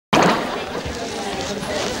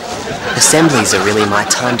Assemblies are really my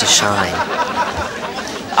time to shine.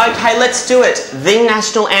 Okay, let's do it. The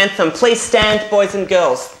national anthem. Please stand, boys and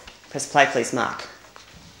girls. Press play, please, Mark.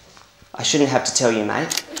 I shouldn't have to tell you,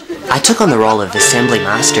 mate. I took on the role of Assembly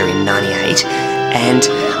Master in '98, and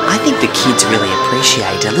I think the kids really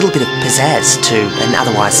appreciate a little bit of pizzazz to an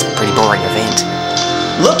otherwise pretty boring event.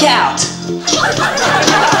 Look out!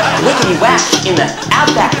 Wickety whack in the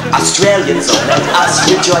outback. Australians all let us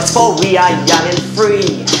rejoice, for we are young and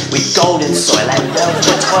free. With golden soil and velvet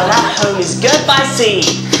toil, our home is girt by sea.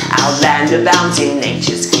 Our land abounds in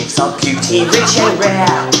nature's gifts of beauty, rich and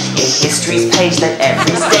rare. In history's page that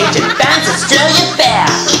every stage advance Australia fair.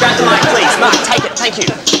 Grab the mic, please. Mark, take it. Thank you.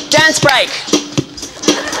 Dance break.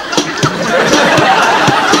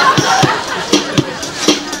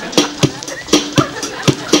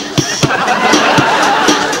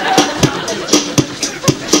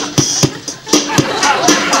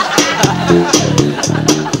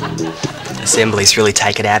 Assemblies really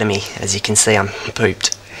take it out of me. As you can see, I'm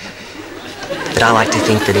pooped. But I like to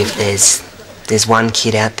think that if there's one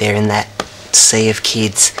kid out there in that sea of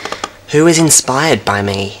kids who is inspired by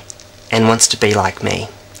me and wants to be like me,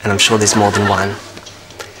 and I'm sure there's more than one,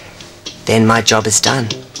 then my job is done.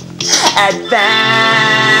 Advance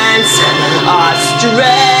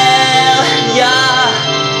Australia.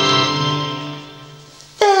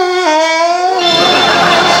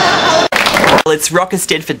 Well, it's Rocker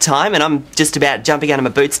Stedford time, and I'm just about jumping out of my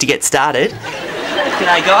boots to get started.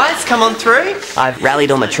 G'day guys, come on through. I've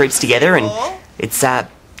rallied all my troops together, and it's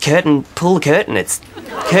pull the curtain. It's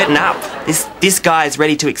curtain up. This guy is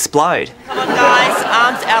ready to explode. Come on guys,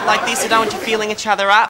 arms out like this. I don't want you feeling each other up.